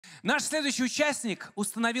Наш следующий участник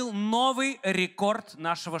установил новый рекорд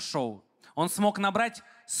нашего шоу. Он смог набрать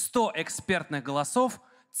 100 экспертных голосов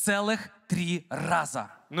целых 3 раза.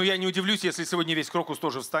 Ну, я не удивлюсь, если сегодня весь Крокус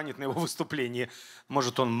тоже встанет на его выступление.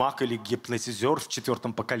 Может, он маг или гипнотизер в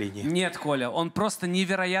 4-м поколении. Нет, Коля, он просто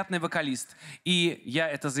невероятный вокалист. И я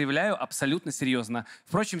это заявляю абсолютно серьезно.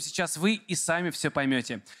 Впрочем, сейчас вы и сами все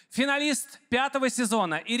поймете. Финалист 5-го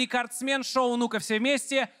сезона и рекордсмен шоу «Ну-ка, все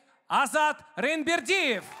вместе» Азат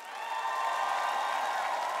Раимбердиев.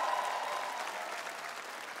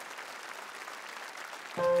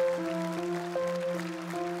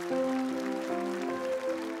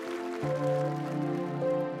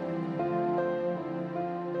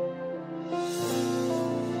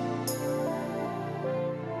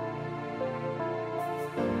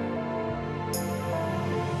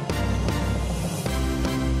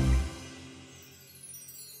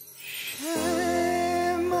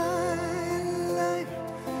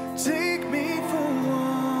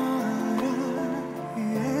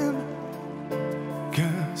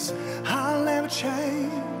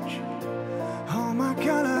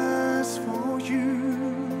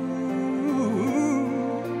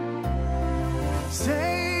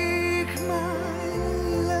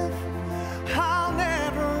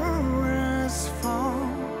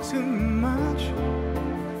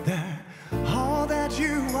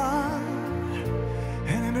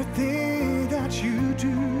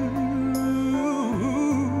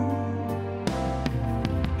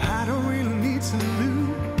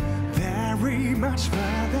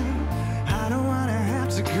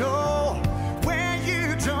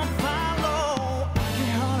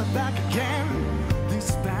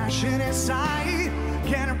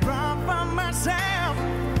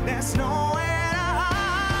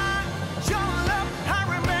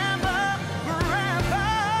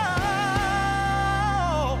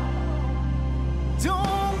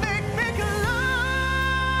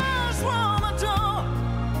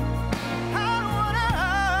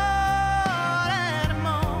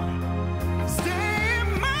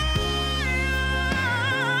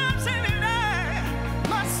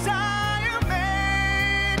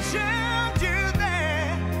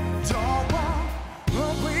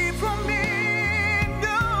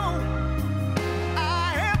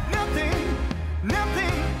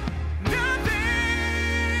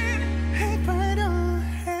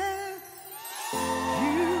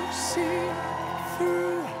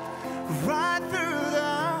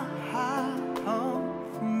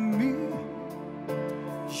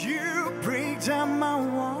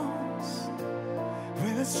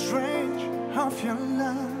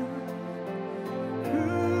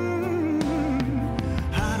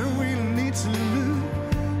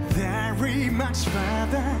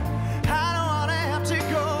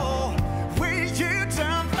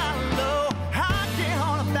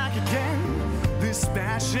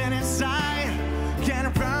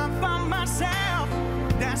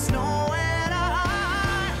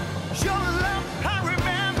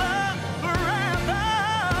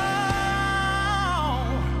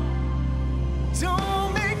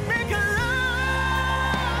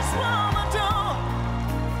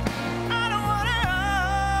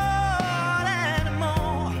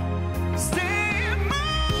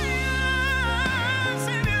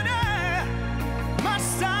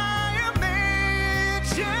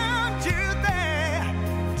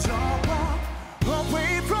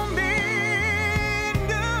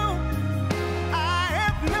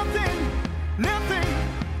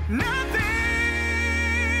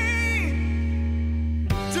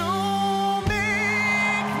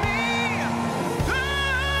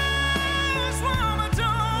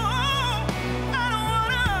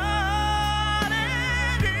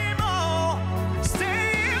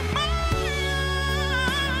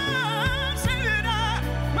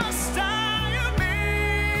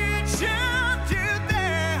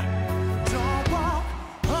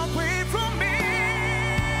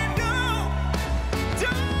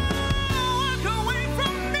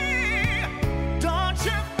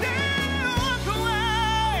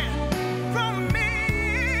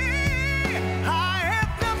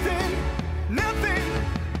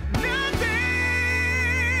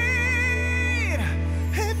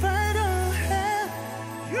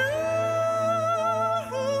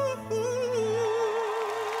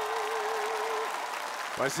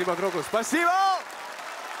 Спасибо, Crocus. Спасибо!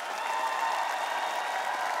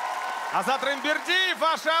 Азат Раимбердиев,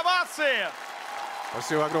 ваши овации!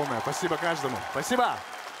 Спасибо огромное. Спасибо каждому. Спасибо.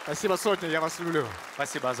 Спасибо, сотня. Я вас люблю.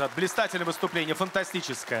 Спасибо, Азат. Блистательное выступление,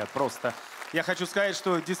 фантастическое просто. Я хочу сказать,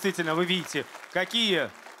 что действительно вы видите, какие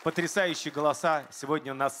потрясающие голоса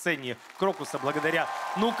сегодня на сцене Крокуса благодаря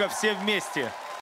 «Ну-ка, все вместе».